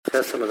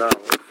Testament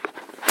Aleph,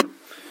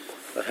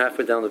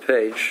 halfway down the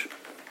page.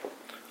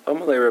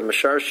 Amalei Reb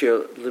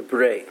Masharshia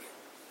Librei.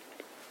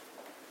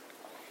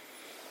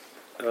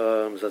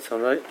 Does that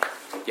sound right?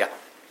 Yeah.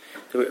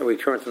 Are we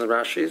current in the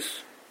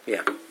Rashis?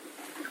 Yeah.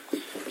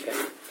 Okay.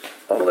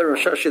 Amalei Reb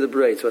Masharshia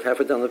Librei. So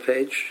halfway down the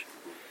page.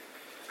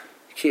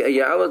 Ki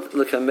ayalad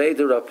l'kamei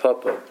de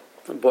rapapa.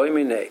 Boy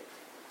minei.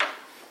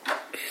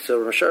 So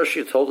Reb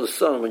Masharshia told his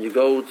son, when you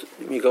go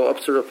up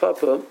to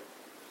Rapapa,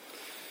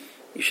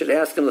 you should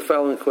ask him the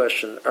following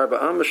question: Arba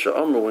Amish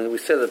Amru. When we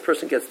say that a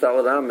person gets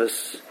Dalad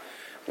Amis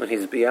when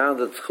he's beyond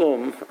the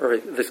Tchum, or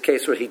this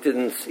case where he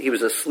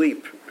was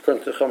asleep.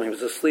 According to Tchum, he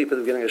was asleep at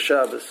the beginning of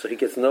Shabbos, so he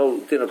gets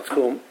no din of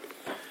Tchum.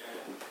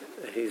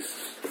 He's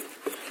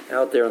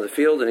out there in the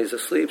field and he's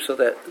asleep, so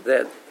that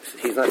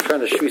he's not trying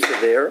to shvisa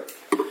there.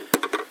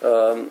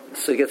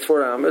 So he gets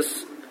 4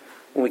 Amis.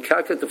 When we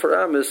calculate the 4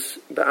 Amis,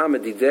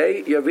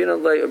 ba'amadidei,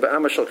 yavinalei, or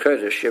ba'amashal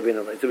kodesh,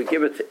 yavinalei. Do we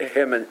give it to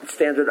him a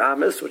standard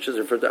Amis, which is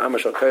referred to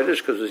amashal kodesh,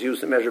 because it was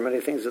used to measure many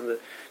things in the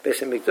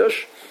Beis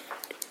HaMikdash?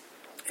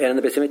 And in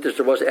the Beis HaMikdash,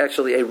 there was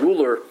actually a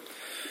ruler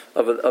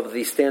of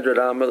the standard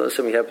Amis.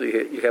 So you have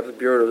the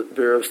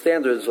Bureau of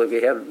Standards. Like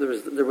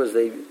there was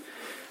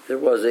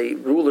a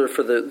ruler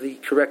for the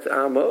correct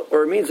Amma,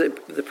 or it means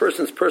the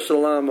person's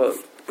personal Amma,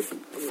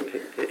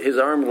 his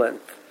arm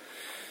length,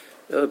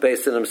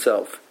 based on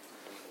himself.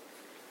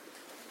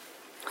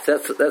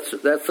 That's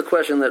the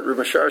question that Reb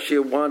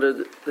Masharshia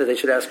wanted that they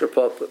should ask her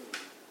Papa.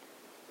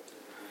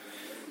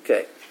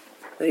 Okay.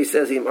 Then he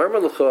says,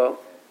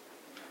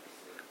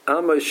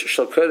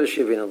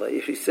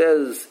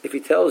 if he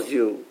tells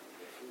you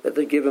that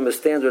they give him a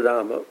standard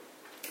Amma,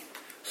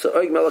 so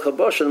if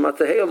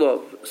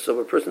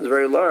a person's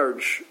very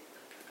large,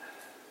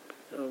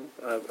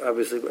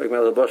 obviously Oig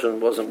Melech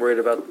HaBoshen wasn't worried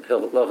about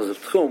halachas of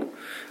Tchum,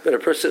 but a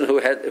person who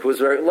was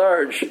very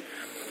large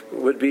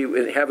would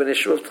have an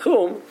issue of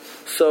Tchum.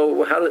 So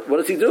what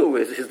does he do?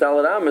 His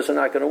Dalad Amis are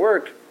not going to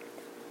work.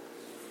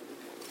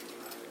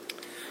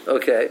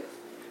 Okay.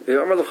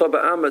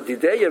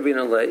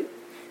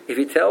 If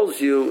he tells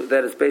you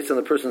that it's based on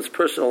the person's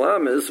personal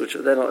Amis, which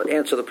then will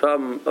answer the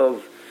problem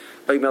of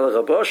Oig Melech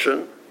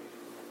HaBoshen,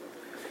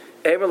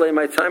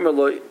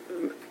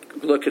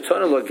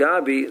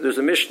 there's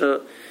a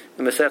Mishnah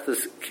in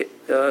Masechtas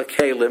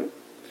Kalim.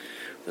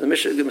 The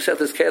Mishnah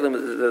Masechtas Kalim,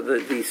 the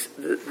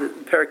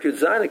Perek Yud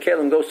Zayin of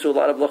Kalim goes through a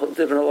lot of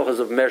different halachas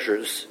of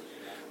measures,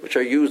 which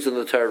are used in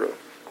the Torah.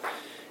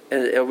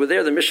 And over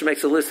there, the Mishnah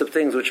makes a list of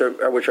things which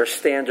are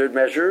standard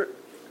measure.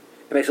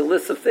 It makes a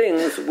list of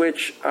things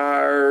which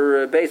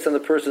are based on the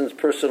person's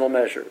personal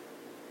measure,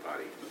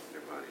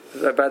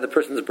 by the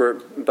person's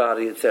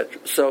body, etc.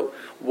 So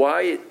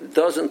why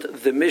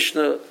doesn't the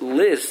Mishnah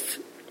list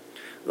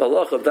the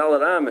halach of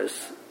Dalad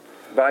Amis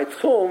by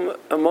Tchum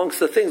amongst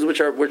the things which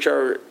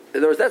are in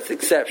other words, that's the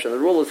exception. The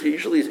rule is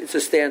usually it's a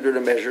standard, a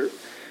measure. And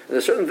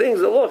there's certain things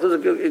the halach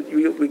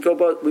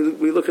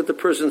we look at the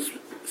person's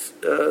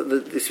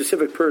the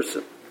specific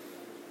person.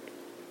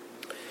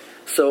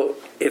 So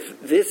if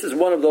this is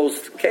one of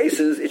those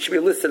cases, it should be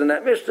listed in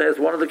that Mishnah as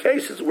one of the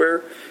cases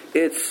where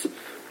it's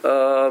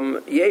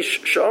yesh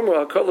shamru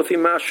hakol lefi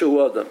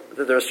mashu adam.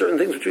 That there are certain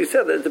things which we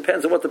said that it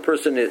depends on what the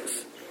person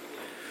is.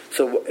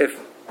 So if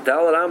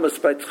Dalad Amis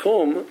by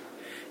Tchum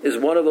is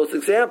one of those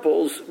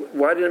examples,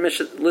 why didn't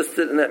Mishnah list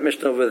it in that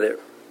Mishnah over there?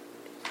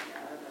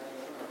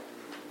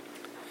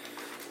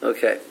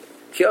 Okay.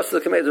 So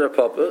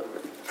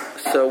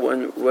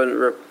when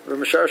Reb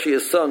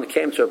Masharshia's son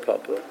came to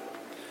Papa,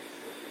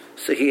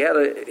 so he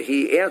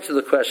answered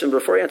the question.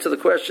 Before he answered the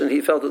question,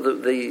 he felt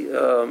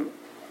that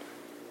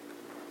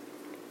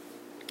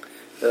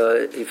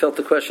he felt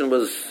the question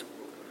was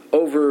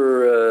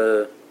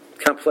over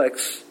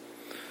complex.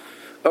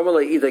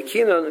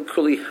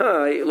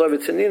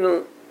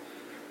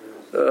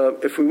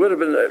 If we would have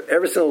been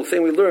every single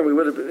thing we learned, we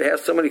would have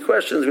asked so many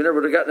questions. We never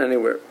would have gotten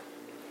anywhere.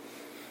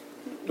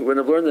 We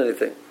wouldn't have learned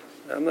anything.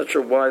 I'm not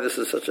sure why this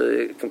is such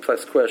a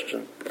complex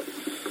question.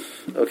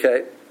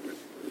 Okay.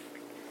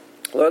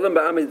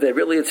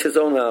 Really, it's his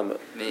own Amma. I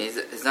mean,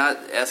 he's not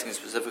asking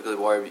specifically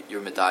why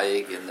you're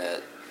medayik in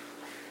that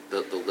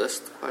the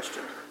list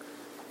question.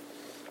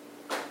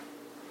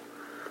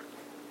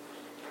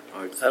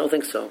 I don't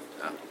think so.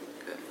 Oh,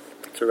 okay.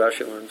 So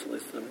Rashi learns at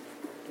least.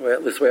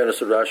 At least the way I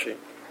understood Rashi.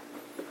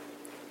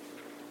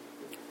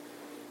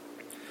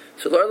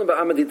 So learn about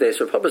Amadidei.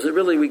 So purpose is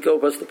really we go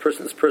by the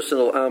person's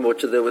personal Amma,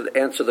 which they would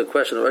answer the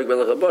question of Oig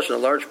Melech HaBoshen. A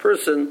large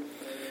person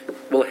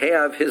will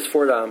have his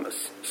 4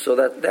 Amas. So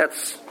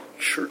that's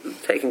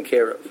taken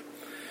care of.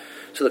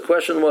 So the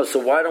question was, so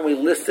why don't we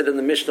list it in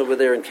the Mishnah over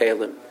there in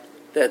Kalim?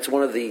 That's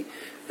one of the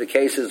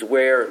cases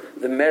where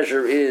the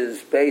measure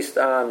is based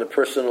on the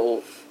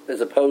personal as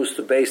opposed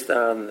to based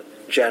on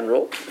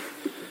general.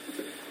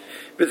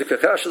 Why doesn't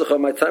it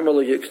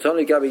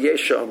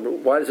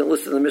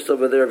list in the Mishnah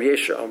over there of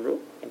Yesha Amru?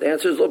 The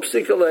answer is Lo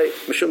Psikale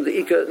Mishum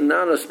Deika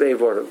Nanas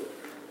Beivorim.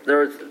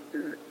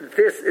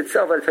 This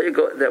itself, I tell you,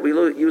 that we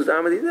use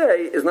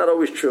Amadidei is not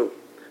always true.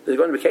 There's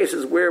going to be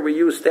cases where we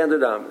use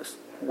standard Amas.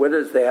 what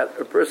is that?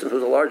 A person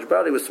who's a large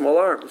body with small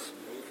arms.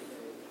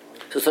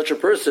 So such a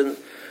person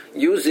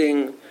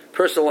using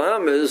personal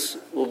amas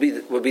will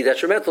be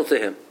detrimental to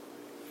him,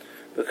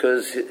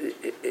 because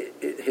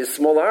his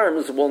small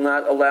arms will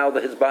not allow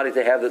his body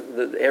to have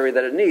the area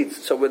that it needs.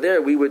 So with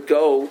there, we would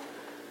go,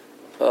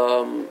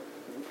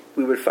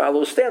 we would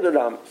follow standard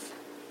amas.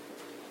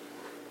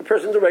 A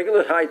person's a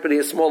regular height, but he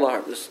has small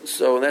arms.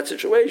 So in that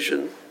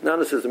situation,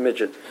 nanas is a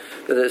midget,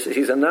 because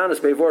he's a nanas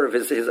bevorim.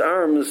 His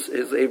arms,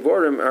 his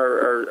avorim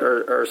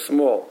are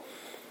small.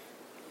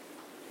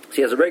 So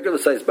he has a regular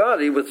sized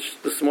body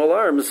with the small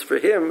arms. For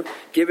him,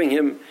 giving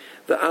him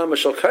the amma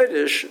shel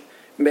kodesh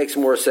makes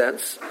more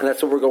sense, and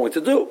that's what we're going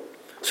to do.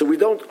 So we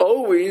don't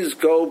always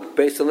go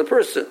based on the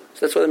person.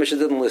 So that's why the Mishnah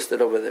didn't list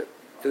it over there.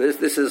 So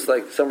this is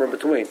like somewhere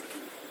between.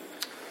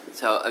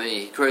 So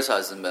he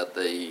criticized him about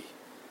the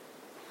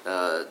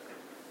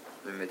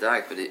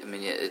medayik, but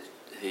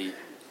he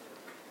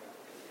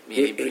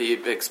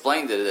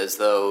explained it as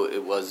though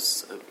it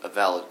was a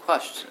valid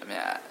question.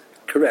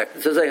 Correct.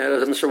 It says I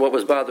wasn't sure what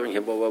was bothering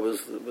him, but what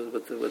was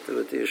with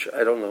the issue.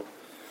 I don't know.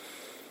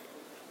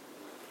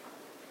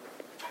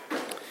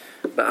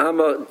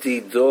 Ba'ama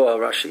dido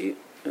Rashi,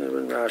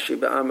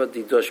 ba'ama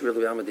dido should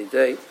really ba'ama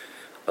didei.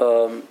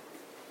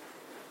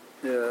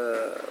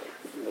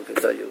 What can I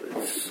tell you?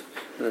 It's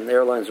in the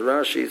airlines of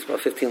Rashi. It's about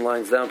 15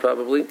 lines down,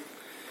 probably.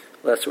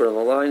 Last word on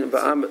the line.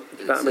 Ba'ama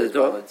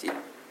dido.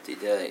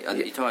 Didei.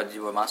 You talking about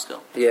you were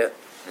Moscow? Yeah.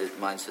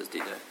 Mine says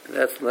didei.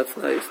 That's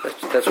nice.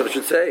 That's what it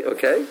should say.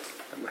 Okay.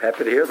 I'm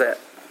happy to hear that.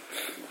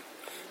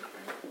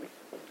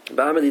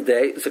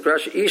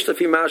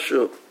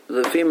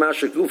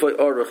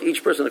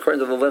 Each person according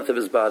to the length of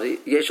his body,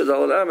 he will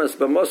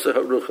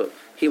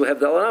have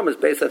dalanamas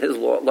based on his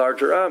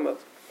larger amma,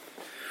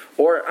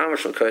 or amma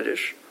shel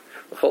kodesh.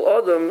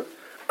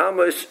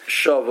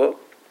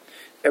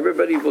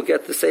 Everybody will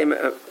get the same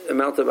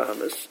amount of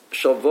ammas.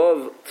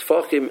 Shalvov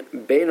tfachim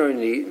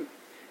beinoni,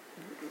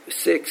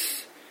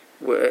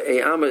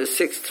 a amma is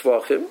 6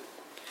 tfachim.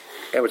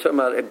 And we're talking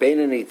about a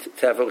beinoni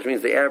tefach, which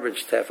means the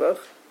average tefach.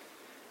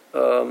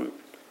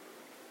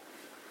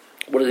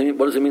 What does it mean?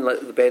 What does it mean? Like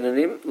the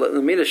beinonim?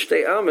 The midas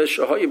shtei amish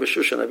shahoyu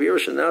b'shushan abir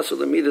shenasu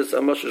the midas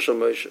amash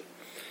shemoshe.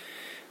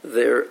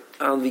 They're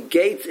on the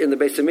gate in the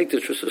Beis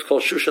Hamikdash, which is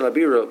called Shushan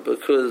Abira,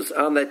 because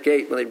on that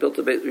gate, when they rebuilt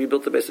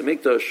the Beis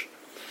Hamikdash,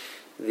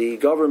 the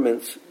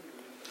government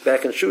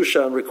back in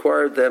Shushan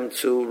required them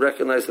to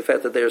recognize the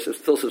fact that they are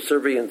still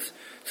subservient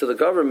to the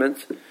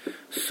government.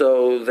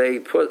 So they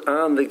put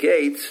on the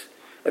gate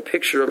a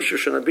picture of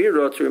Shushan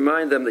Abira to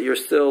remind them that you're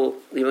still,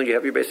 even though you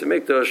have your Beis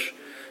Hamikdash,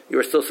 you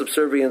are still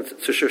subservient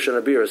to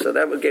Shushan Abira. So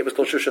that gate was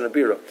called Shushan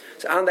Abira.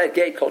 So on that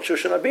gate called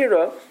Shushan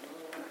Abira,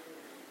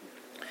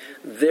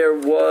 there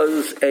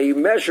was a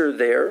measure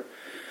there.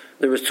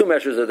 There was 2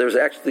 measures there. There was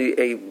actually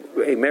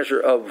a measure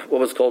of what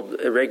was called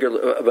a regular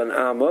of an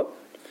amma,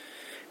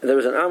 and there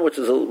was an amma which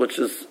is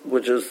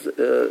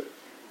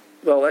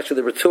well, actually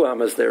there were 2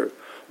 ammas there.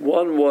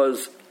 One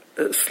was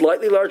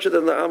slightly larger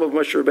than the amma of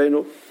Moshe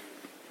Rabbeinu,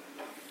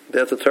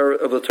 that's the Torah,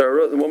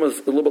 and one was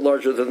a little bit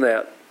larger than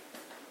that.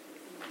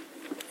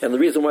 And the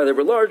reason why they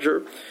were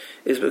larger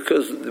is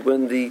because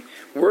when the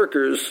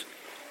workers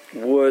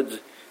would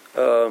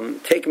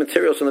take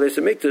materials from the Beis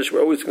Hamikdash, we're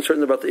always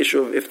concerned about the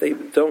issue of if they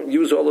don't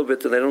use all of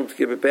it and they don't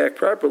give it back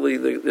properly,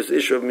 this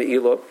issue of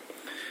me'ilah.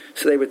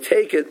 So they would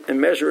take it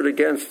and measure it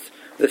against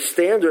the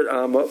standard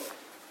amma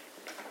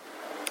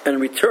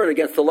and return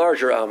against the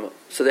larger amma.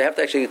 So they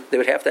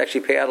would have to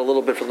actually pay out a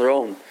little bit from their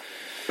own.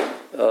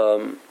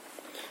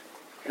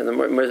 And the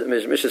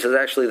Mishnah says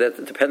actually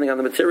that depending on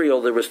the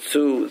material, there was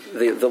 2.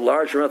 The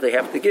larger amount they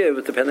have to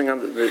give, depending on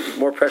the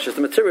more precious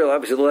the material,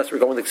 obviously the less we're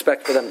going to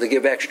expect for them to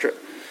give extra.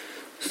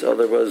 So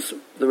there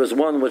was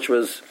one which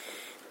was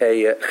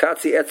a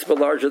chatzi etzba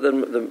larger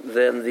than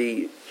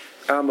the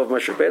am of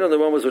Moshe Rabbeinu. The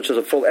one was which was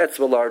a full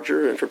etzba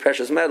larger, and for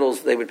precious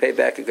metals they would pay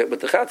back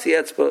with the chatzi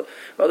etzba.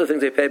 Other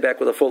things they pay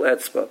back with a full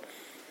etzba.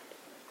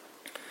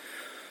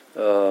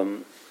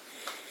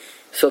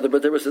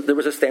 But there was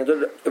a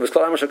standard. It was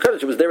called Amash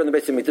HaKadosh. It was there in the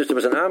Beis Hamikdash. There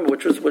was an Am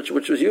which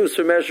was used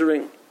for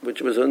measuring,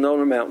 which was a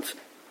known amount.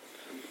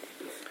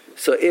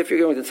 So if you're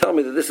going to tell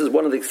me that this is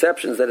one of the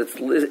exceptions, that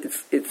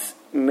it's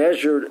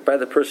measured by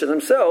the person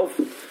himself,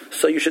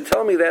 so you should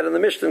tell me that in the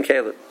Mishnah in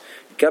Kalim.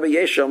 Gabi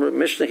Yesham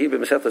Mishnah Hiba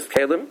Mesechtas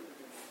Kalim.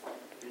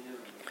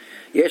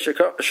 Yesham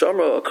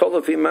Akol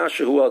Afi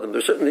Mashu Hu Adam. There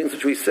are certain things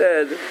which we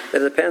said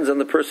that it depends on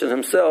the person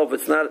himself.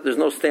 It's not. There's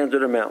no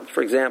standard amount.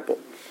 For example.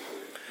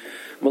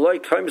 Malay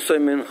Kaimsoi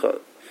Mincha.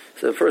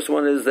 So the first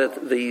one is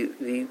that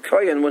the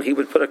Kohen, when he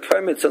would put a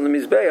kaimitz on the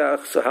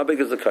Mizbeach, so how big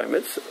is the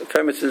kaimitz? A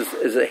kaimitz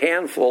is a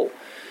handful.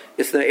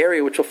 It's the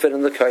area which will fit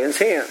in the Kohen's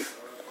hand.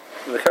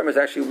 And the kaimitz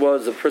actually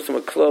was a person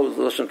would close,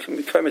 the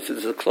kaimitz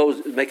is to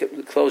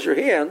close your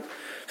hand,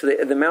 so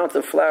the amount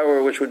of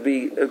flour which would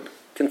be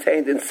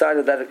contained inside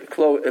of that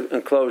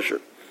enclosure.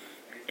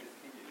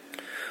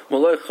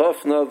 Malay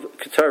Chofnov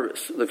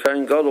Kataris. The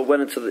Kohen Gadol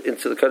went into the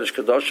Kodesh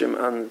Kadoshim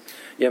on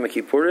Yom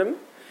Kippurim,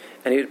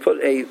 and he would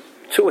put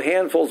 2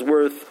 handfuls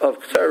worth of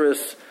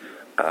kataris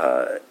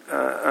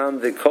on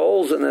the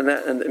coals, and then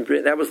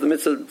that was the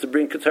mitzvah to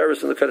bring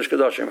Keteris in the Kodesh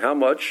Kodashim. How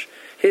much?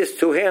 His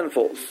 2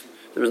 handfuls.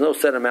 There was no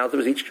set amount. There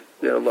was each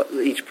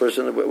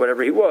person,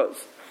 whatever he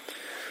was.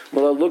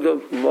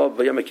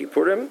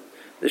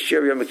 The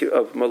share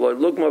of Malay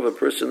Lugma of a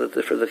person that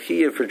for the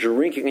chiyuv for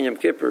drinking in Yom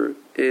Kippur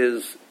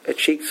is a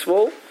cheeks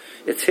full.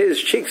 It's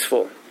his cheeks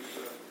full.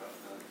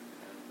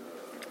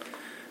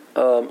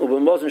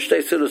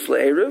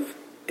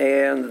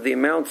 And the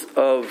amount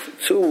of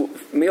 2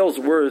 meals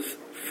worth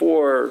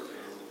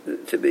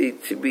to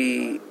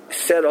be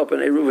set up in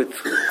Eiruvin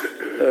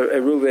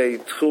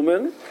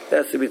Tchumen, it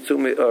has to be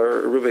 2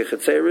 or Eiruvin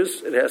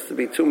Chetzeres. It has to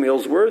be 2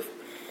 meals worth.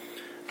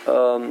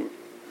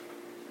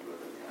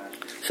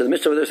 So the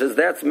Mishnah over there says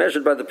that's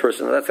measured by the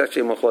person. Now, that's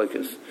actually a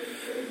machlokes.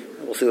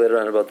 We'll see later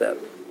on about that.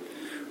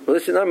 Well,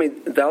 listen, I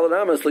mean, Daled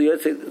Amas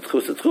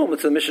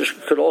the Mishnah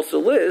could also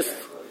list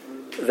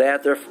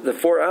that the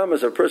 4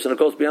 amas of a person that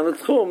goes beyond the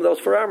tchum, those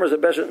 4 amas are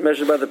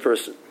measured by the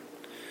person.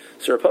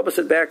 So Rav Papa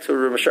said back to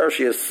Rav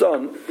Masharshi's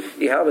son,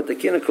 "Yihavet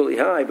tekina kuli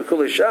hai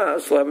b'kuli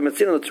shas, lo have a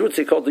metzinin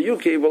l'trutzi called the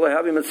yuki, will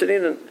have a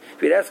metzinin."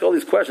 If you'd ask all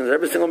these questions,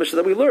 every single mission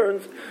that we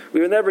learned,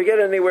 we would never get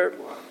anywhere.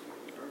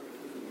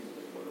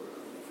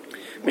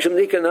 Mishum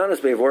Nika Nanas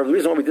Bevor. The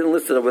reason why we didn't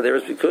list it over there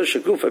is because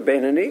Shakufa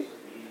Beinani,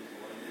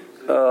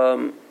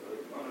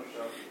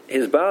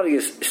 his body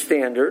is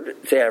standard,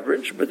 it's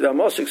average, but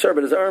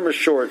his arm is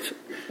short.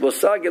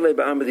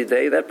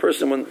 That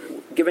person, when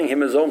giving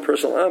him his own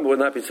personal amma, would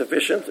not be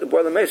sufficient.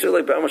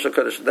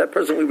 That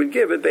person we would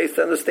give it based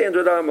on the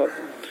standard amma.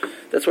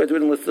 That's why we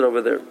didn't list it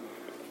over there.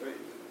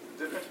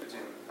 The difference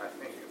between, I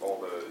think, all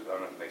those, I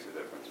don't know if it makes a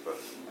difference, but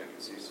I can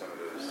see some of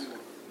those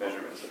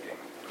measurements being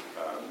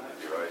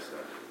derived,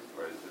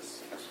 whereas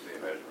this has to be a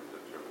measurement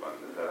of Turban.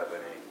 Does that have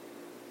any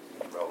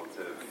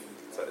relative,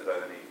 is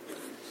that any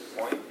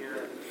point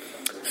here?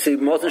 See,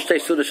 Moten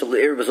Shtei Suda Shel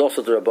Eiruvin is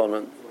also the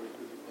Rabbanon.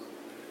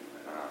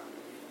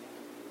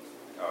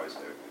 Oh, I see.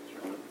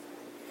 Sure.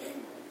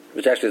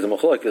 Which actually is a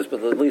machlokes,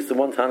 but at least the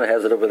one Tana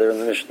has it over there in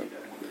the Mishnah. Okay.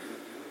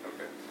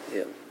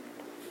 Yeah.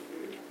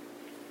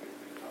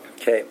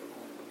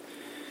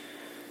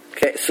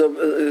 Okay. So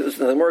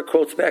the more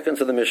quotes back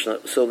into the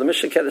Mishnah. So the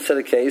Mishnah said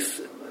a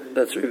case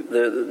that's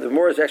the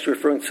more is actually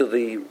referring to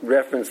the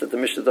reference that the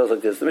Mishnah does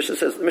like this. The Mishnah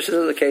says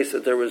a case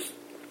that there was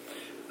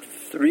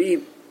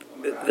 3.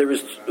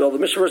 The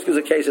Mishnah first gives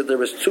a case that there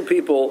was 2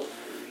 people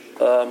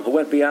who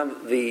went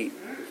beyond the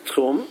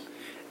tchum,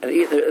 and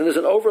there's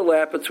an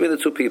overlap between the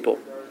 2 people.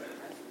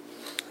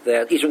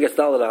 That each one gets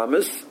daled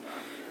amas,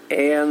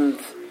 and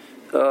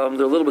they're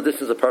a little bit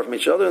distance apart from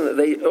each other, and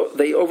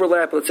they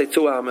overlap. Let's say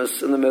 2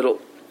 amas in the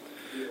middle.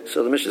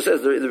 So the Mishnah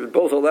says they're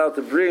both allowed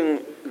to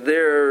bring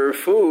their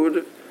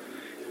food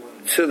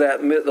to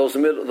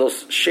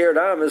those shared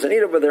amas and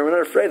eat over there. We're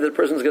not afraid that the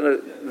person's going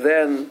to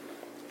then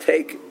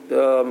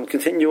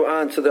continue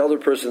on to the other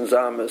person's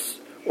amas,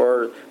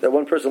 or that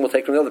one person will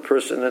take from the other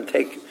person and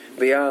take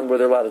beyond where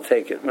they're allowed to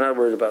take it. We're not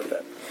worried about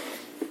that.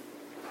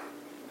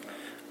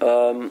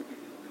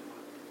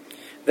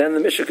 Then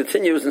the Mishnah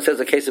continues and says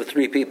a case of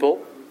 3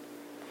 people,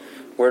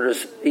 where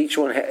there's each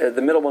one,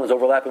 the middle one is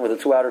overlapping with the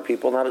 2 outer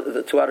people.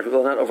 The 2 outer people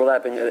are not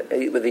overlapping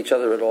with each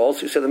other at all.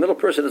 So you say the middle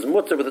person is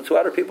mutter with the 2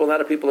 outer people, and the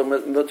outer people are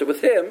mutter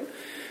with him,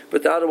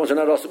 but the outer ones are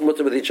not also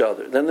mutter with each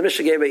other. Then the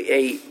Mishnah gave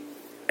a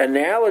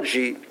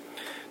analogy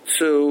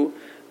to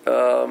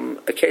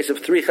a case of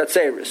 3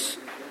 chatzeris.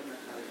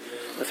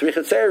 The 3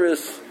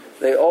 chatzeris,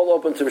 they all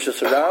open to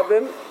Rishus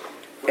Harabim,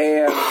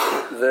 and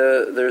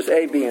there's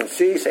A, B, and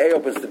C. So A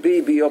opens to B,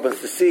 B opens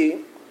to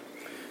C,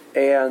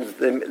 and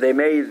they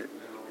made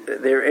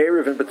their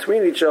Eiruvin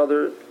between each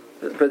other,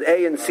 but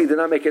A and C did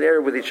not make an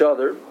Eruv with each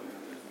other.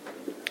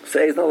 So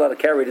A is not allowed to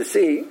carry to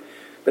C,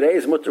 but A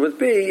is mutter with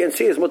B, and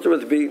C is mutter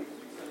with B.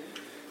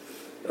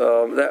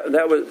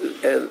 That was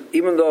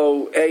even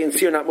though A and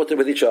C are not mutter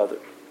with each other.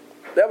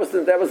 That was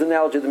the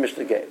analogy the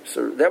Mishnah gave.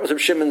 So that was Reb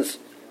Shimon's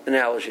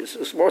analogy.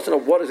 So it's more to know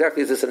what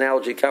exactly is this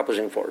analogy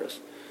accomplishing for us.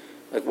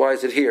 Like, why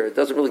is it here? It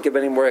doesn't really give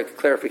any more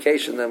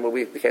clarification than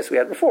the case we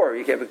had before.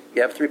 You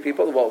have 3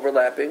 people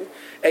overlapping.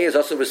 A is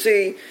also with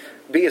C.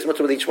 B is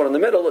mutter with each one in the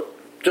middle.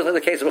 Just like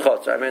the case of a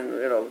chotzer. I mean,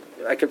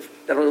 I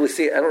don't really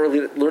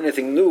learn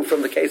anything new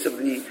from the case of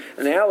the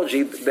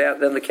analogy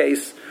than the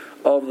case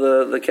of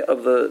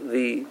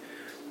the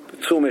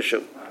tchum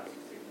issue.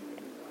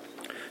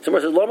 So why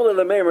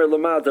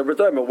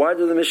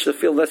did the Mishnah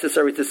feel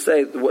necessary to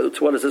say to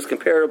what is this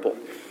comparable?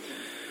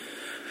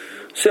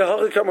 This is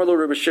what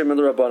Reb Shimon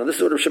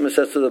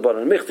says to the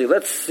Rabbanan. Michti,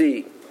 let's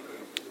see.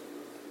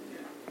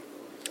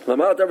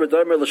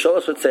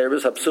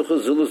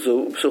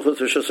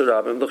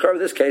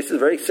 This case is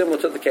very similar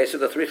to the case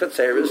of the 3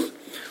 chatzeris,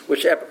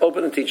 which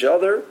open into each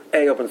other.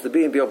 A opens to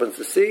B and B opens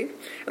to C,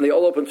 and they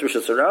all open through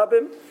Rishus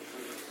Harabim.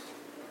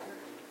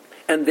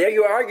 And there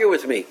you argue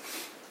with me.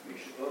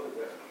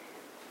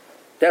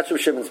 That's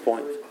Reb Shimon's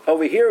point.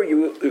 Over here,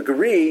 you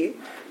agree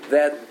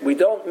that we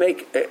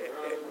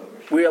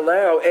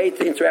allow A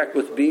to interact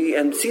with B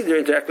and C to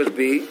interact with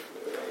B,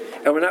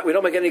 And we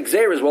don't make any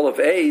xeras. Well, if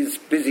A is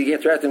busy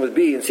interacting with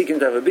B and C can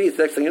have a B,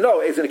 the next thing you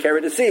know, A is going to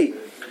carry to C.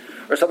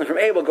 Or something from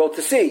A will go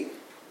to C.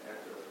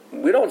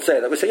 We don't say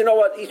that. We say, you know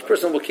what, each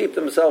person will keep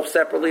themselves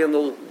separately and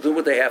they'll do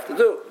what they have to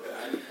do.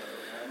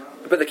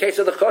 But in the case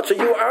of the Chotzer,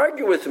 you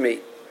argue with me.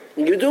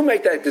 And you do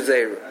make that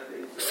Gezerah.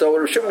 So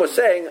what Rishon was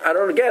saying, I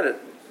don't get it.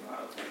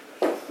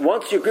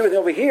 Once you agree with me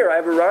over here, I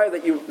have arrived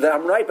that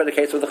I'm right by the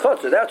case of the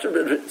Chotzer.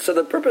 So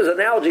the purpose of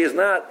the analogy is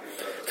not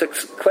to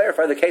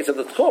clarify the case of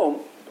the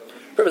Tchum.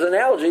 The purpose of the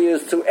analogy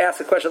is to ask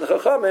the question of the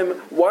Chachamim,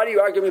 why do you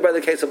argue me by the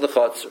case of the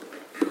Chotzer?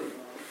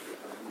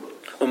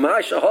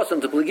 Why,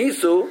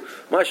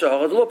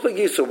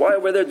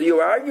 whether do you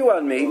argue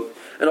on me,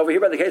 and over here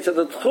by the case of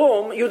the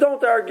Tchum, you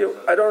don't argue.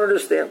 I don't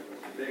understand.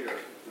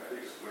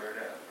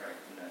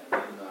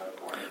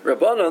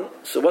 Rabbanan,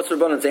 so what's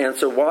Rabbanan's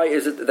answer? Why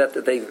is it that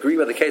they agree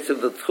by the case of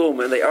the Tchum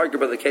and they argue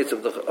by the case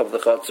of the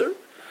Chotzer?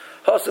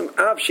 Hasam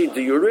avshi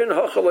diyurin,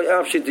 hachaloi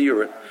avshi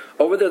diyurin.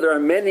 Over there are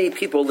many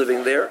people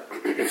living there.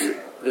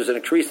 There's an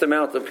increased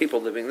amount of people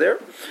living there.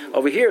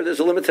 Over here, there's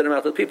a limited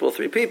amount of people,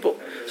 3 people.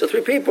 So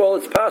 3 people,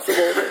 it's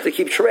possible to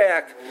keep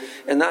track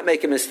and not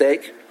make a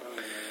mistake.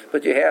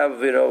 But you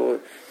have,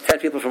 10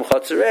 people from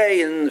Chotzer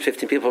A and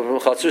 15 people from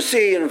Chotzer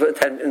C and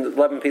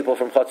 11 people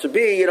from Chotzer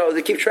B.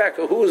 They keep track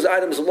of whose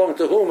items belong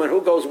to whom and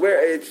who goes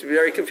where. It's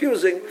very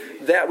confusing.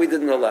 That we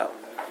didn't allow.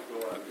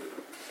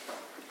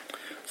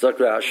 Zak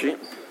Rashi.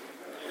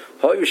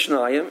 Hoyu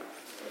Shnayim.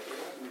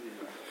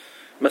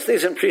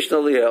 Masnizim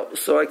Prishna Liel.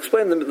 So I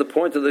explained the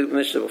point of the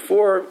Mishnah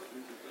before.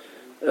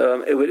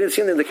 We didn't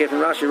see it indicate from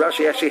Rashi.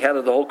 Rashi actually had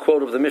the whole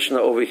quote of the Mishnah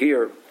over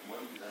here.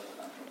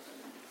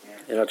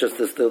 Just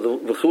this,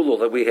 the chulul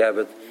that we have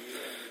it.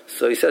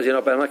 So he says, but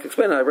I'm not going to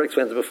explain it. I've already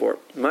explained it before.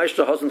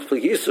 Ma'ishta hasn't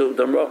fligisu.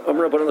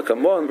 We're going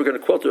to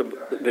quote the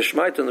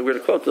Bishmaitan. We're going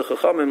to quote the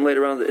Chachamim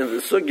later on in the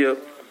sugya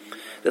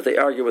that they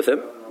argue with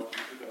him.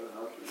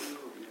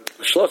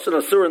 Shlotzen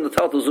asur in the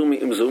Talmud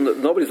zumi imzum.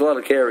 Nobody's allowed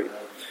to carry.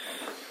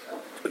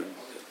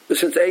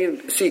 Since A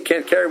and C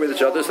can't carry with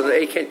each other, so that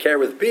A can't carry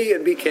with B,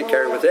 and B can't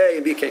carry with A,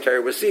 and B can't carry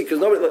with C,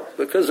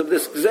 because of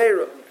this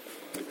gzeira.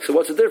 So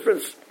what's the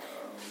difference?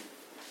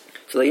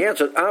 So they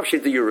answered,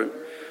 Avshit the Urin.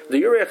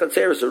 The Urei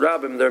Chatzeris are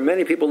Rabbim. There are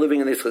many people living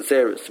in these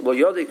Chatzeris. Well,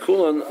 Yodi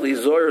Kulan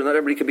Lizoyer, not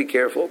everybody can be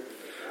careful.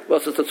 Well,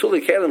 so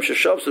Tatzuli Kalim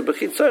Sheshavs,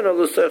 Bechitzon,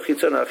 Lusach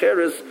Chitzon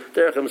Acheres,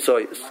 Derechem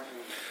Soyis.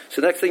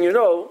 So next thing you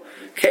know,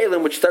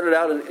 Kalim, which started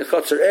out in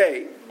Chatzer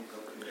A,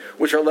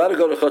 which are allowed to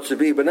go to Chatzer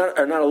B, but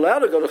are not allowed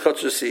to go to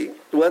Chatzer C,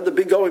 will end up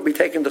be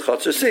taken to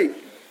Chatzer C.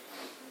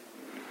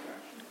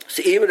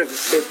 So even if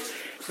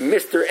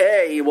Mr.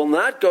 A will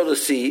not go to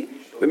C,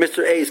 but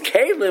Mr. A's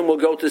Kalim will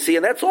go to C,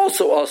 and that's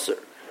also Usr.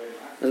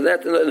 And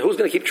who's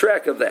going to keep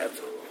track of that?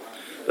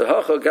 But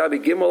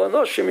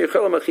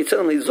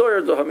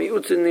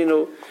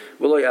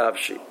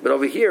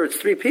over here, it's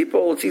 3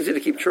 people. It's easy to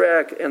keep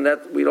track, and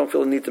that we don't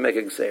feel the need to make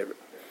a gzeira.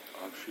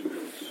 Avshi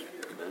means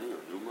many or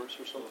numerous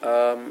or something?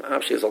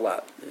 Avshi is a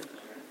lot.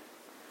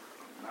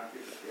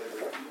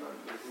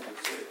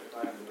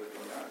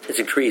 It's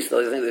increased.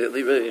 I think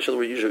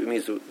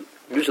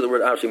the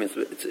word avshi means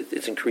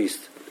it's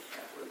increased.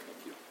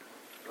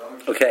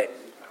 Okay,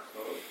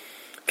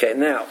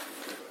 now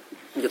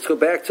let's go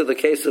back to the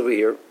case over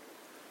here.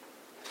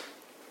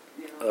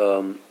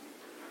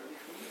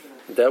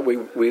 That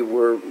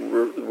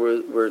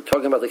we're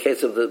talking about the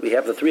case of we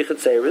have the 3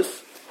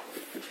 chetzeris,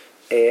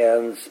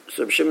 and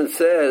so Shimon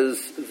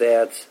says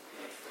that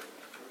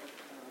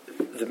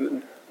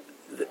the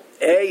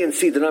A and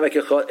C do not make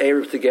a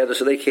eruv together,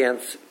 so they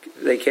can't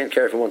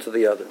carry from one to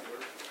the other.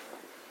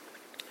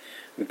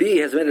 B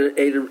has made an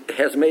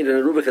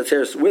eruv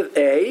chetzeris with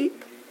A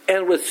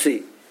and with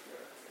C.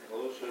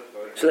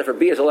 So therefore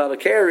B is allowed to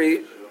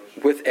carry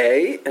with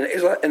A, and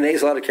A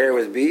is allowed to carry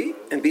with B,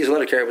 and B is allowed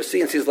to carry with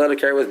C, and C is allowed to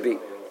carry with B.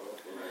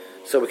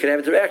 So we can have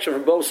interaction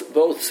from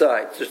both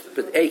sides.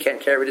 But A can't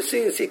carry to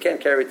C, and C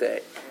can't carry to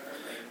A.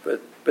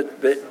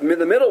 But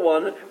the middle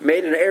one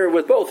made an error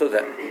with both of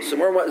them. So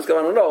more is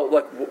going to know,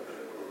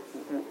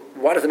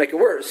 why does it make it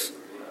worse?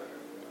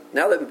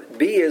 Now that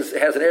B has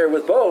an error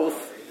with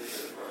both,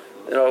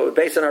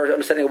 based on our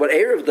understanding of what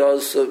Eruv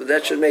does, so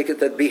that should make it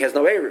that B has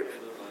no Eruv.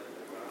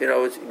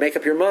 Make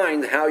up your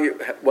mind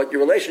what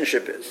your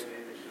relationship is.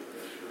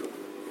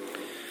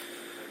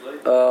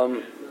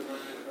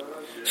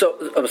 So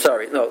I'm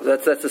sorry. No,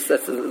 that's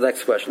the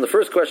next question. The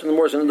first question the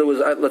Morris was,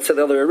 let's say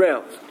the other way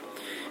around.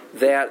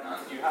 That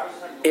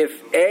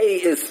if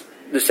A is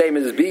the same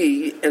as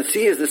B and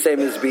C is the same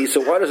as B,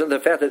 so why doesn't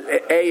the fact that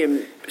A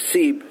and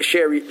C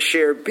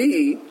share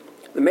B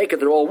make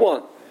it they're all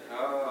one?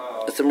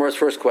 That's the Morris'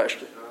 first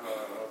question.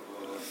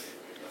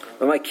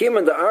 Since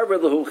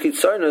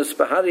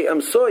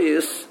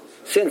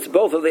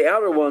both of the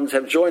outer ones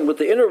have joined with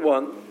the inner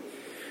one,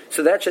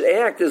 so that should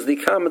act as the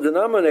common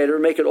denominator,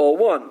 make it all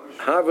one.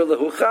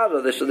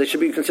 So they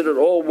should be considered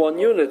all one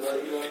unit,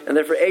 and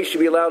therefore A should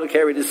be allowed to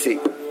carry to C.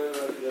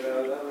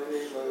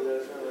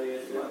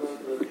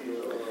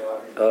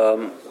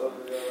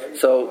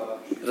 So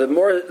the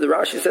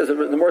Rashi says that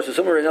the more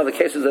similar right now the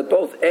case is that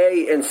both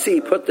A and C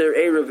put their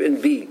Eruv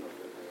in B.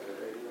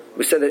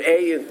 we said that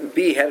A and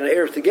B had an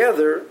Eruv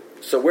together,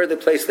 so where they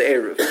placed the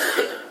Eruv?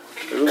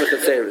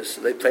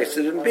 They placed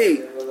it in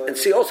B, and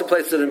C also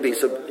placed it in B.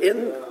 So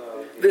in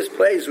this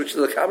place, which is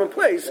a common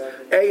place,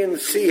 A and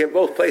C have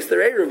both placed their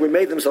Eruv. We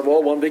made themselves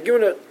all one big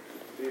unit.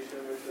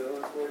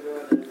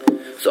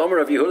 So Omer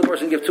Rav Yehuda, the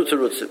person give two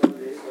terutzim.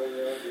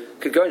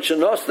 The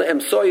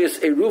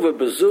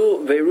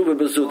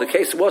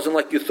case wasn't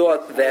like you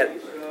thought that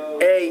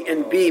A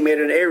and B made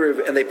an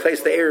Eruv and they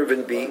placed the Eruv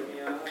in B,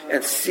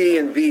 and C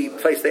and B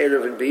placed the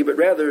Eruv in B, but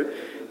rather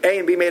A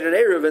and B made an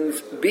Eruv and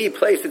B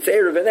placed its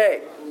Eruv in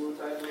A.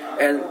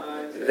 And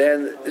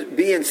then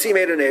B and C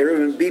made an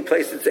Eruv and B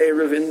placed its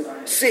Eruv in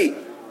C.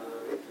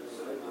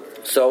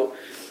 So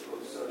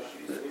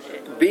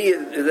B,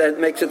 that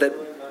makes it that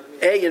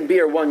A and B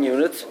are one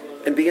unit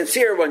and B and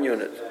C are one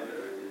unit.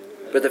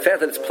 But the fact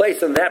that it's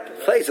placed in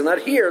that place and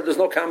not here, there's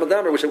no common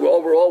denominator, which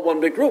we're all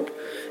one big group.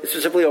 It's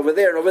specifically over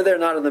there, and over there,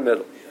 not in the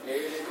middle.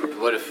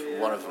 What if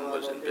one of them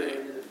was in B?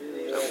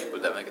 So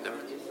would that make a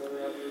difference?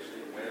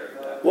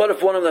 What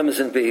if one of them is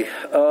in B?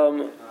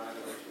 I'm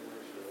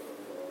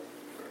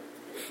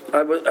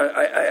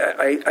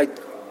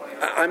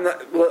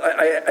not. Well,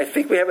 I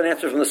think we have an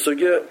answer from the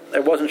sugya. I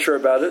wasn't sure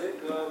about it.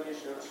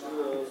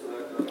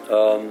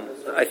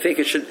 I think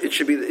it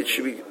should be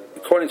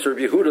according to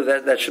Rabbi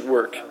Yehuda that should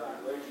work.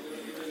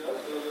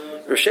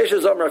 Rav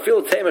Sheshes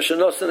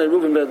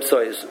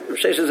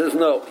says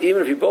no.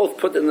 Even if you both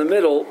put it in the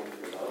middle,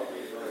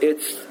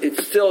 it's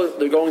still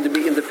they're going to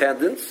be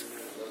independent.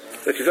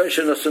 They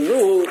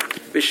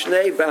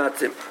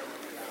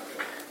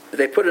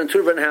put it in two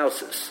different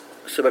houses.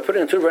 So by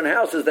putting it in two different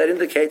houses, that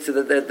indicates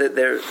that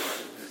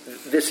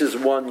this is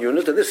one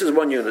unit and this is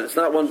one unit. It's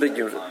not one big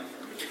unit.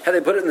 Had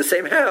they put it in the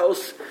same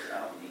house,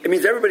 it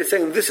means everybody's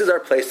saying this is our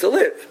place to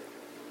live.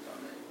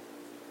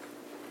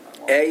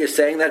 A is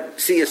saying that,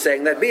 C is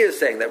saying that, B is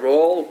saying that. We're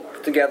all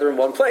together in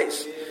one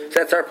place. So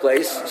that's our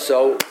place.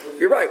 So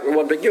you're right. We're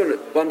one big unit,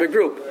 one big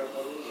group.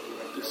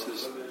 This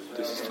is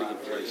taking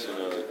place in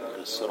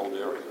a settled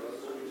area.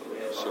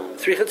 So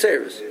 3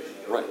 chatzeros.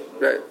 Right.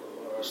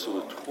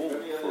 So the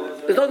tchum for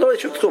there's no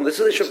issue of tchum. This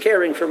is the issue of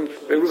caring from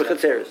Eiruvin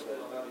chatzeros.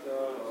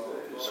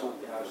 So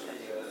I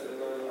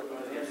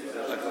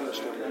don't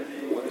understand.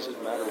 What does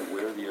it matter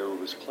where the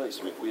Eruv is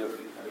placed? I mean, if we have,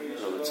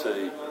 let's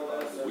say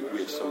we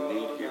have some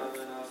need here,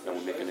 and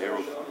we make an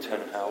Eruv of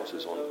 10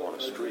 houses on a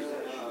street.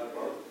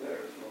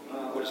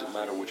 What does it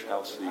matter which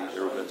house the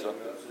Eruv ends up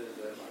in?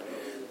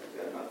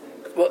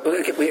 Well,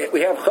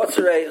 we have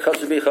Chotzer A,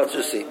 Chotzer B,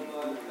 Chotzer C.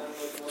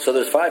 So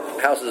there's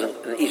 5 houses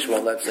in each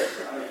one, let's say.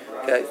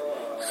 Okay?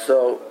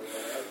 So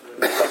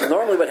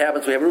normally what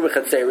happens, we have Eruv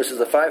Chatzeris, is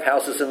the 5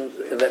 houses in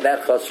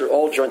that Chotzer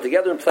all joined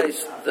together and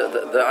place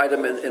the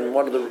item in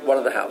one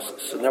of the houses.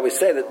 So now we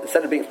say that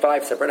instead of being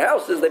 5 separate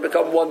houses, they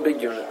become one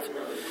big unit.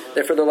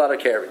 Therefore they're allowed to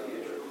carry.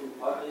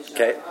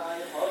 Okay?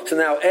 So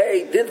now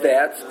A did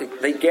that,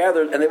 they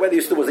gathered, and the way they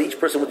used to do was each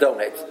person would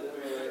donate.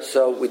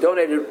 So we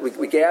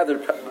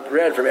gathered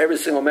bread from every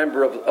single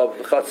member of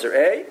the Chotzer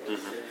A,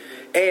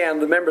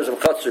 and the members of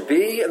Chotzer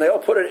B, and they all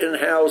put it in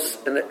house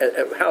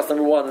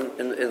number 1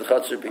 in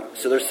Chotzer B.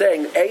 So they're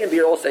saying, A and B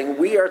are all saying,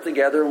 we are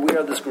together and we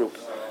are this group.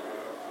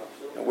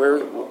 And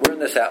we're in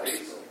this house.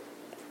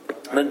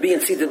 And then B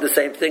and C did the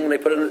same thing, and they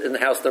put it in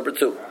house number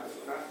 2.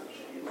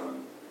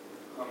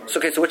 So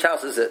which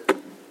house is it?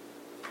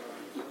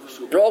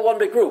 They're all one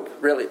big group,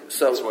 really.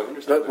 So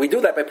but we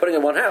do that by putting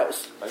in one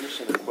house. I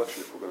understand the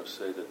question if we're going to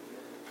say that,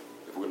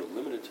 if we're going to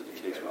limit it to the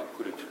case where we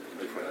put it in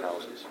different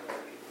houses.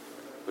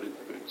 But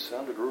it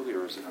sounded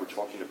earlier as if we're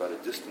talking about a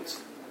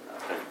distance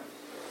thing.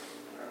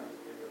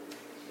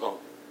 Oh,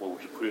 well,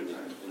 if you put it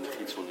in the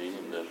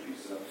Kitzonim, then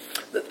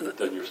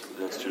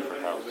that's 2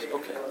 different houses.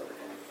 Okay,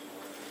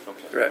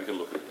 right. We can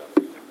look at that.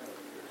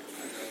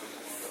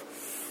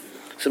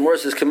 So Morah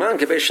says, "Come on,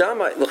 Beis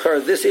Shammai. Look,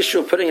 this issue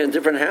of putting it in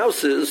different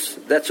houses,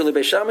 that's only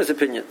Beis Shammai's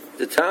opinion.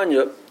 The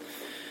Tanya,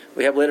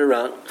 we have later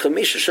on,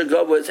 Chamisha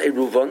Shagava is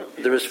Eiruvin.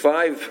 There is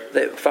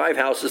 5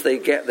 houses. They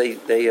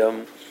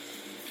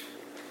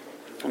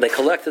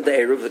collected the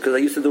Eruv because they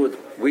used to do it.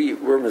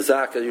 We're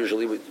Mazaka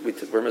usually.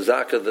 We're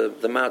Mazaka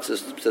the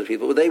matzahs to the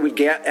people. They would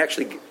collect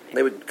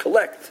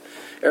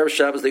Erev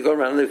Shabbos. They go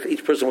around and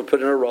each person would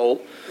put in a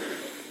roll.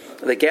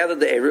 They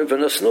gathered the Eruv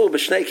and Asnu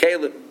b'shnei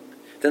kelim.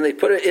 Then they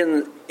put it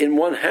in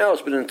one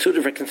house, but in 2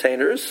 different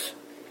containers.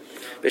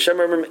 That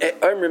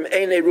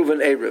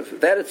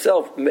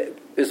itself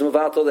is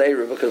Mavato the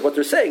Eruv, because what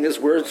they're saying is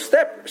we're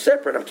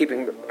separate. I'm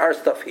keeping our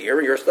stuff here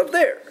and your stuff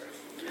there.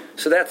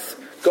 So that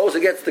goes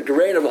against the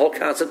grain of the whole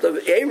concept of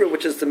Eruv,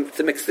 which is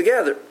to mix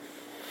together.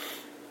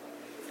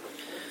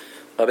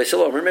 That's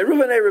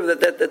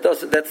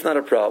not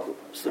a problem.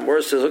 So the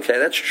Morah says, okay,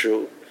 that's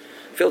true.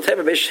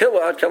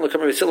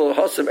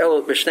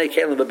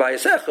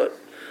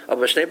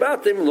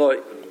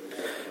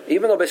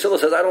 Even though Beis Hillel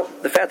says,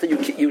 the fact that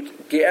you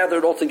gather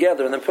it all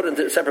together and then put it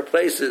into separate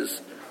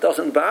places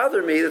doesn't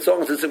bother me as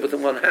long as it's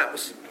within one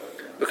house,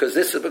 because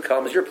this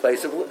becomes your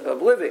place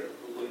of living.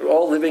 We're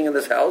all living in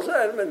this house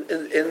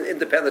in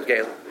independent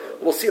Galim.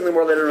 We'll see them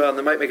more later on.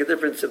 That might make a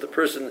difference if the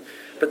person,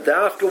 but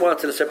Dafka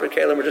wanted a separate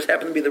kalim, or just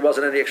happened to be there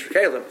wasn't any extra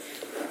kalim.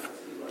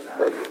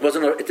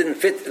 It didn't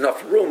fit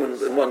enough room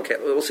in one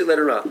kalim. We'll see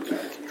later on.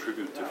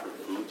 Contribute different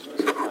foods. Does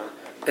it matter?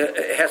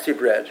 It has to be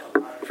bread.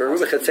 For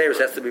Eruva Chetzeris,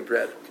 it has to be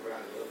bread.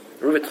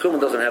 Eruva Tchumen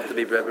doesn't have to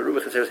be bread, but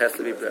Eruva Chetzeris has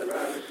to be bread.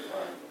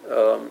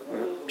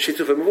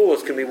 Shituf and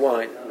Mavuos can be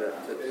wine.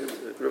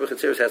 Eruva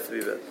Chetzeris has to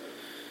be bread.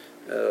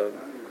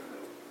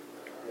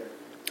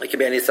 It can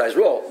be any size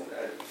roll.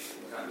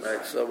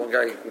 Right, so one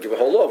guy can give a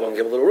whole loaf, one can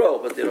give a little roll,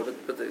 but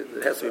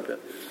it has to be bread.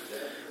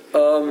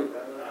 So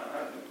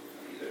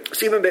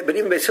even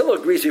Beis Hillel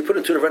agrees if you put it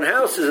in two different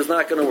houses, it's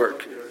not going to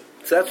work.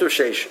 So that's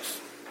Rosh Hashanah.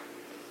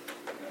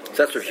 So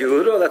that's Rav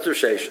Yehuda, that's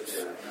Rosh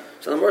Hashanah.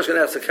 So the Gemara is going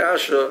to ask the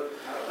kasha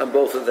on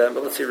both of them,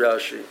 but let's see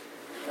Rashi.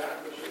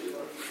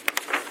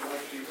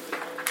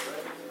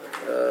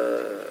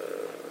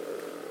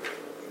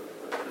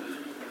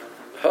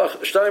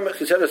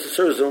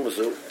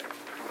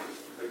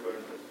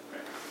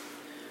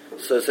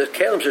 So it says,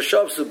 Kalim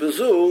sheshavsu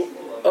bezu,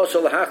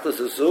 osho lahachtas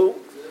zu,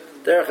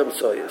 derechem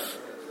soyis.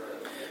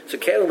 So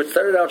Kalim, which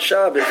started out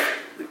Shabbos,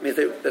 means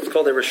that's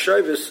called a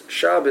Reshovis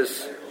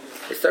Shabbos.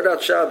 They started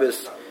out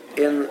Shabbos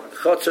in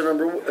Chotzer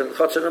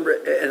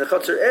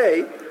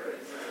A,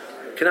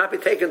 cannot be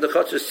taken to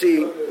Chotzer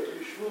C,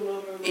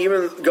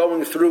 even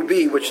going through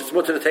B, which is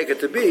mutter to take it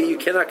to B. You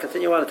cannot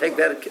continue on to take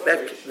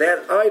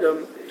that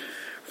item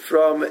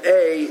from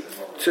A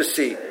to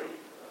C.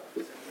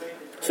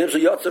 Seems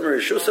like Yotzim and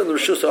Rishus, and the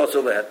Rishus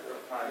also that.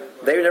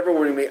 They never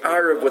want to be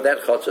Arab with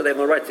that Chotzer. They have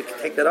no right to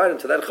take that item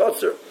to that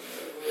Chotzer.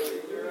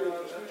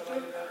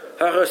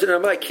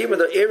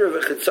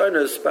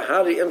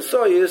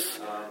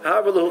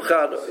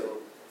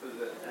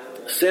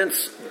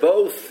 Since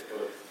both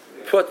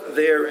put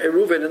their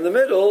Eiruvin in the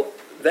middle,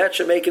 that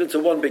should make it into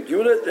one big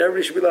unit, and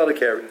everybody should be allowed to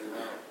carry.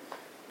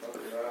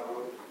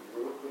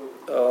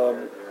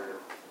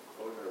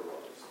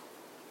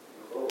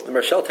 The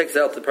Marshal takes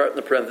out the part in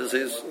the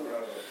parentheses.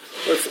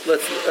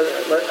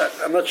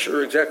 I'm not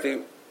sure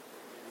exactly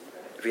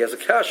if he has a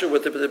kasha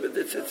with it, but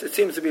it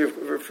seems to be a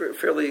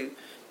fairly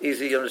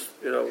easy,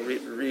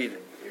 read.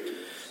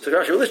 So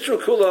kasha,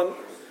 kulam.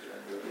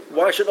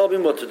 Why should all be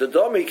mutter? The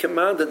domi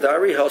command the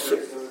dari hasam.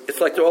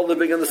 It's like they're all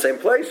living in the same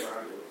place,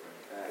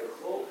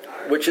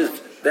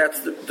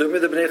 that's the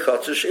bnei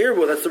chatzah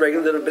she'irvu. That's the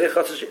regular bnei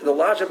chatzah. The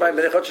logic behind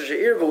bnei chatzah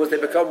she'irvu was they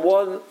become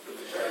one.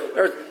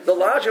 Or the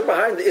logic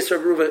behind the isser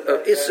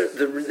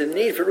the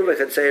need for ruva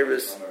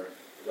chetzeris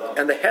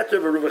and the heter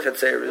of a ruva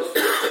chetzeris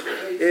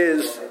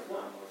is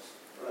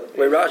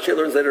where Rashi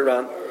learns later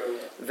on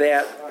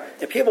that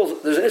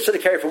there's an issue to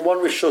carry from one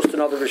rishus to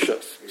another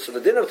rishus. So the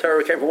din of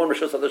Torah carry from one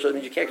rishus to another rishus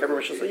means you can't carry from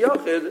rishus to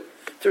yachid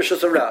to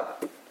rishus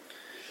rab.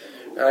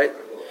 Right?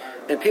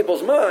 In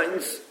people's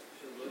minds,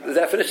 the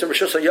definition of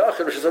rishus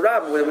yachid, rishus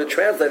rab, when we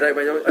translate, I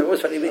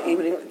always find it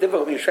even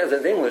difficult when you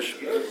translate it in English.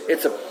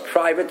 It's a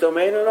private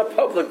domain and a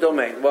public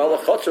domain. Well, a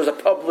chutzner is a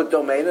public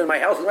domain, and my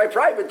house is my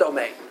private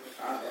domain.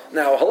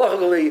 Now,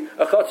 halachically,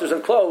 a chutzner is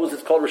enclosed;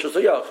 it's called rishus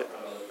yachid.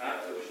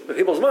 In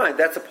people's mind,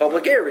 that's a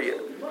public area.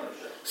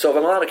 So if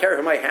I'm allowed to carry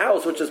from my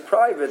house, which is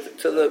private,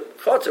 to the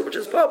chutzner, which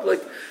is public,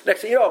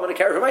 next thing you know, I'm going to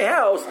carry from my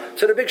house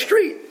to the big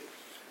street.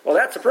 Well,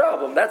 that's a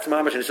problem. That's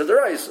mamash and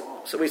Siddur.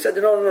 So we said,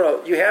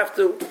 no. You have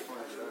to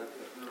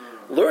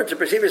learn to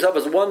perceive yourself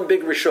as one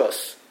big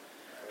rishus.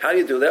 How do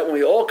you do that? When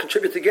we all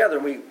contribute together,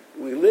 and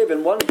we live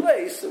in one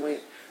place, and we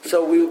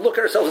look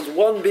at ourselves as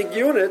one big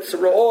unit. So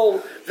we're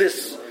all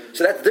this.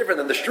 So that's different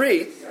than the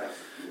street.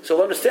 So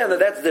we'll understand that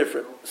that's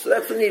different. So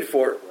that's the need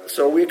for it.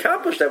 So we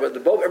accomplished that with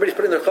everybody's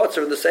putting their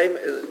chutzner in the same.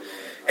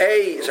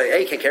 A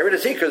can carry to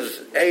C because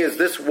A is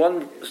this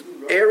one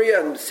area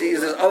and C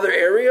is this other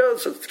area,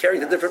 so it's carrying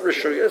the different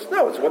rishuyas.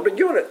 No, it's one big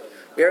unit.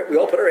 We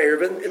all put our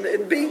Eiruvin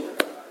in B.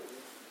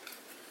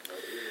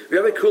 We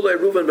have a kula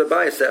Eiruvin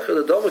b'bayis echad,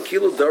 the doma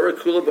kilo dara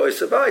kula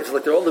b'bayis abayis. It's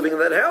like they're all living in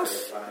that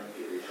house.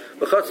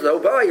 The chutzner no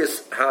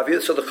bayis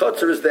havia, so the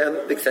chutzner is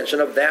then the extension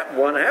of that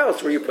one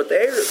house where you put the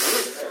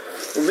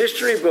Eiruvin.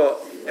 Mystery book,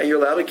 and you're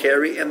allowed to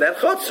carry in that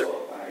chutzner.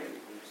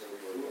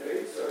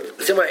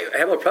 So I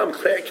have no problem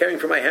carrying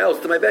from my house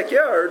to my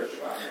backyard.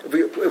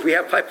 If we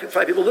have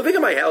five people living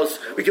in my house,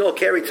 we can all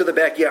carry to the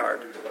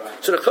backyard.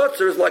 So the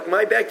chutzner is like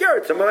my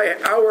backyard, to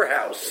our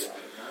house.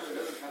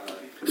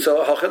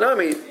 So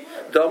hachanami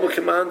damu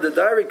command the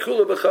diary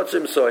kula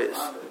b'chutzim soyis.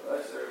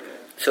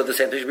 So the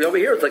same thing should be over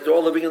here. It's like they're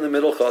all living in the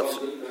middle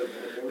chutzner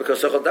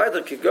because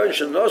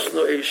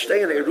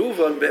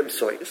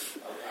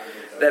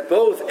that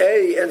both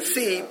A and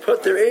C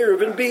put their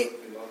Eruv in B.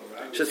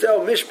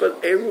 Shesel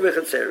mishpat Eruv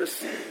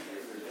chetzeris.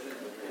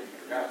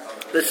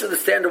 This is the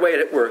standard way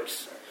it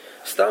works.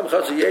 Stam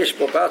chatzor yesh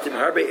bo batim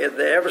harbe.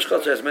 The average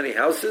chatzor has many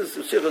houses.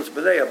 Usichos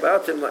b'nei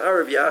batim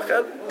la'arav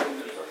yachad.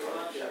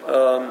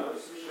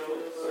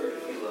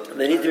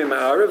 They need to be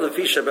ma'arav. The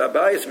fisha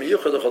b'abayis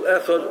miyuchad l'chol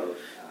echad.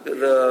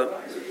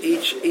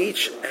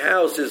 Each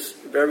house is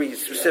very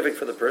specific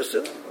for the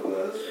person.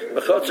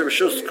 The chatzor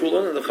rishus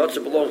kulan, and the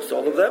chatzor belongs to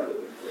all of them.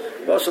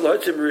 Also,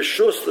 the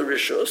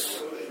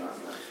rishus.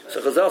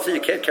 So Chazal said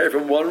you can't carry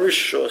from one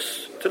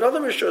rishus to another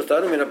rishus. That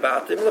doesn't mean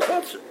about him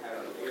lechotzer.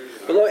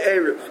 Below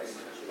Eiruvin.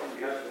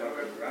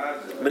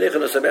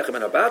 Menichan osabechem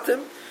and about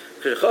him.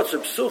 Kishchotzer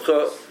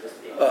psucha.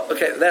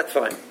 Okay, that's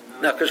fine.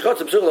 Now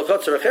kishchotzer psucha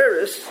lechotzer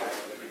acheres.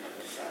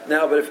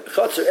 Now, but if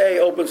chotzer A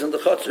opens into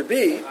chotzer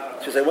B,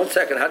 you say, 1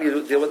 second, how do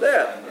you deal with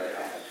that?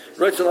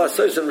 You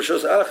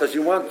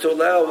want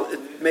to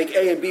make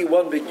A and B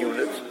one big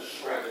unit.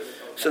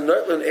 So you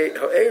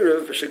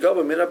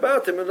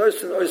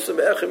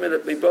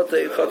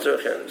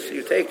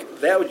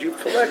take that which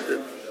you've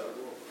collected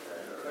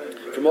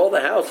from all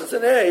the houses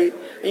in A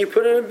and you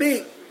put it in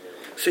B.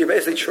 So you're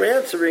basically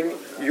transferring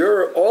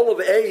all of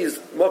A's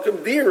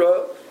Makam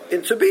Dira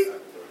into B.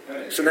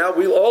 So now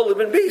we all live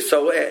in B.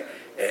 So A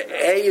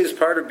is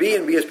part of B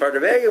and B is part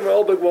of A, and we're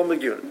all big one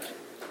big unit.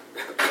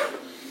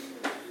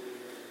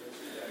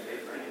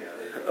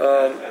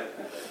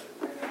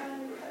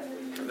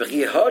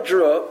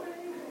 V'chihadra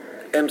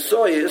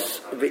emsoyis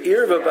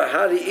v'irva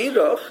bahari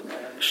irach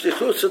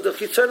shlichus the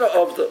chitzena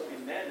of the.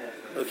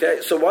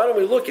 Okay, so why don't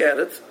we look at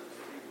it?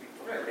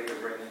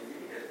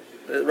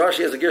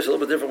 Rashi has a gears a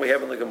little bit different we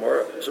have in the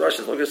Gemara. So Rashi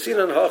says, "Look,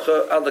 sinan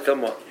hacha al the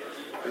kamah."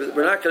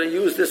 We're not going to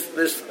use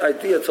this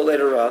idea till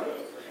later on.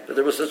 That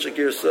there was such a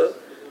girsa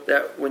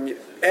that when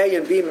A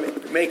and B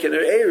make an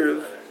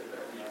Eruv,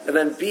 and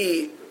then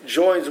B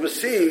joins with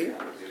C,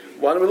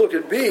 why don't we look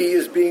at B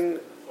as being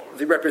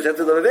the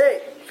representative of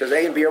A, because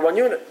A and B are one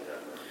unit.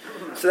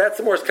 So that's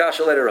the more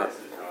kasha later on.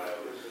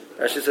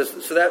 Rashi says,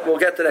 so that we'll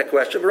get to that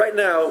question, but right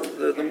now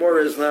the more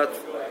is not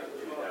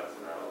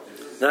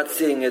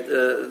seeing it,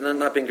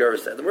 not being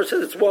gervous. The more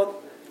says it's one.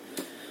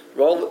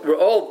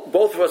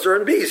 Both of us are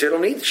in B, so you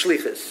don't need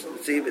shlichus.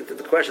 See,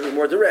 the question is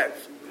more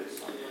direct.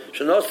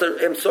 Shenoster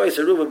emsois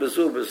eruva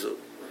bezu bezu.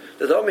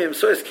 The domi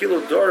emsois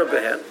kilo dora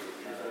behen.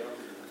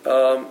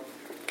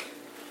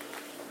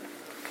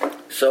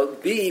 So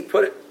B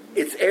put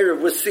its Eruv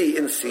with C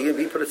in C, and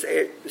B put its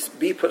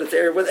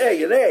Eruv with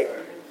A in A.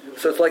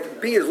 So it's like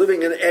B is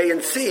living in A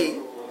and C.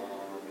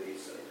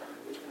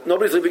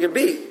 Nobody's living in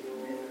B.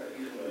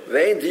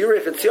 Vein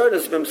diurich and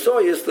tzionis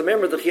memsois. The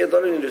member that he had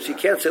done in this. You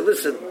can't say,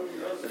 listen,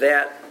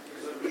 that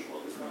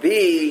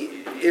B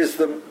is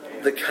the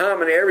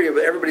common area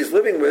that everybody's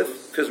living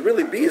with, because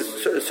really B is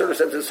sort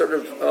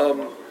of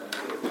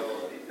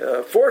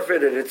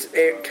forfeited its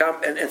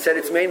and said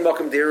its main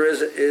Malkum Dira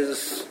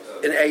is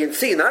in A and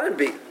C, not in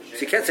B. So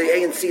you can't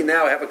say A and C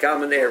now have a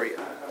common area.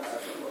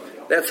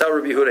 That's how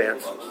Rabbi Yehuda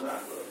answers.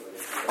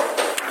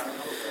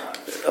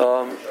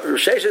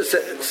 Rishesha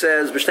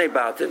says B'shnei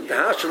Batim the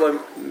house shalom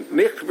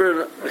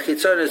mikber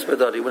v'chitzonis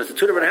bedadi. When it's the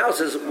two different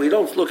houses, we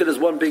don't look at it as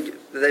one big.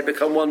 They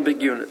become one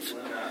big unit.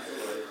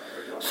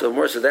 So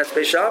more so that's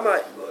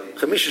Beishamai.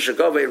 Chamisha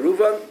Shagava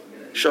Eiruvin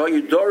Shah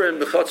Yudorin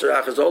b'chotzer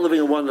achas, all living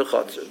in one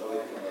chotzer.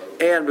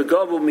 And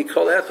Begavu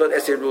Mikol Echad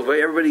Es Eruva,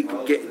 everybody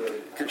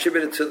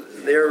contributed to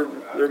their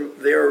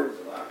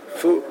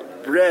food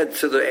bread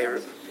to the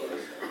Eruv.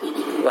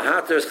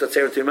 Lahater is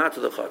Chatzer Tirmat to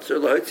the chotzer.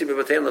 Lahotzi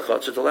bebatein the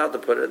chotzer. It's allowed to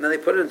put it, and then they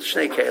put it in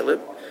Shnei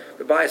Caleb.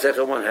 They buy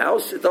a one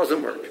house. It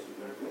doesn't work.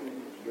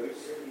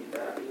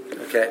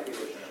 Okay.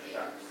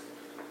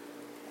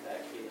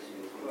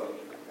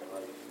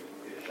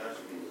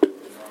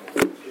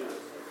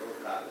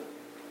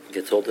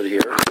 Gets halted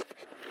here.